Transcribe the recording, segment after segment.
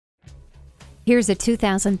Here's a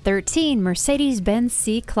 2013 Mercedes-Benz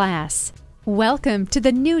C-Class. Welcome to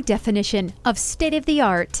the new definition of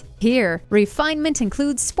state-of-the-art. Here, refinement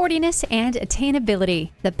includes sportiness and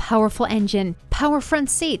attainability. The powerful engine, power front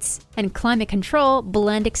seats, and climate control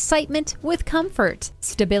blend excitement with comfort.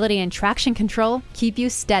 Stability and traction control keep you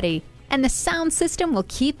steady, and the sound system will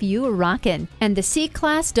keep you rockin'. And the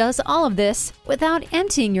C-Class does all of this without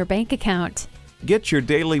emptying your bank account. Get your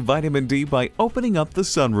daily vitamin D by opening up the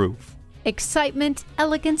sunroof. Excitement,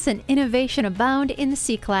 elegance, and innovation abound in the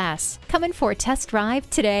C-Class. Come in for a test drive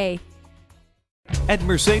today. At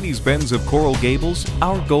Mercedes-Benz of Coral Gables,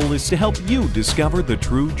 our goal is to help you discover the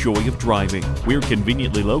true joy of driving. We're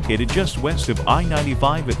conveniently located just west of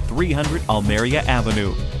I-95 at 300 Almeria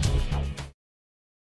Avenue.